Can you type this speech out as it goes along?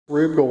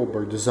Rube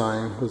Goldberg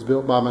design was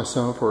built by my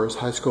son for his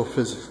high school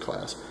physics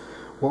class.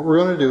 What we're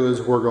going to do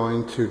is we're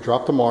going to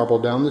drop the marble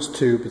down this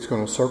tube. It's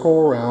going to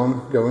circle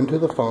around, go into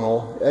the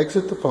funnel,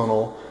 exit the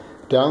funnel,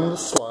 down the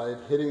slide,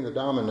 hitting the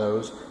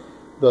dominoes,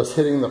 thus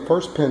hitting the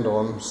first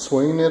pendulum,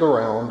 swinging it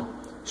around,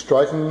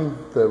 striking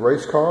the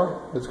race car.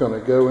 It's going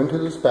to go into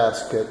this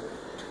basket.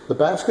 The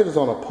basket is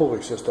on a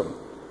pulley system.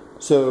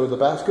 So the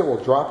basket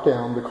will drop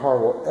down, the car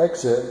will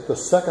exit the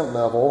second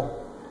level,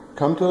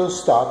 come to a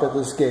stop at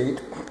this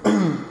gate.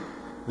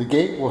 The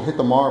gate will hit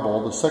the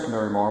marble, the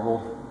secondary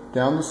marble,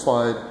 down the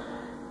slide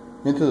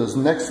into this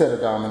next set of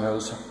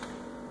dominoes,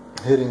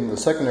 hitting the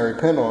secondary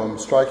pendulum,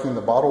 striking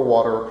the bottled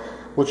water,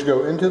 which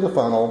go into the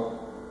funnel,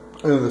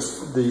 and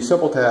the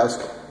simple task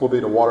will be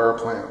to water a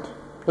plant.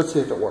 Let's see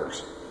if it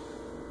works.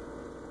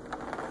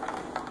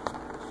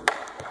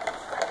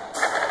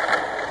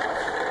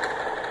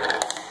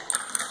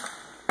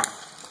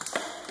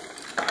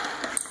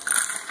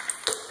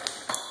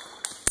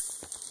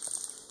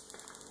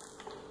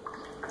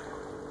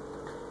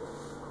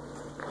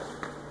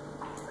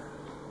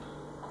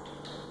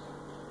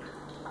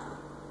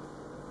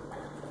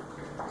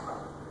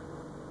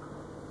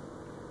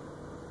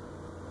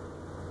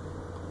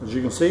 As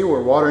you can see,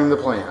 we're watering the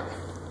plant.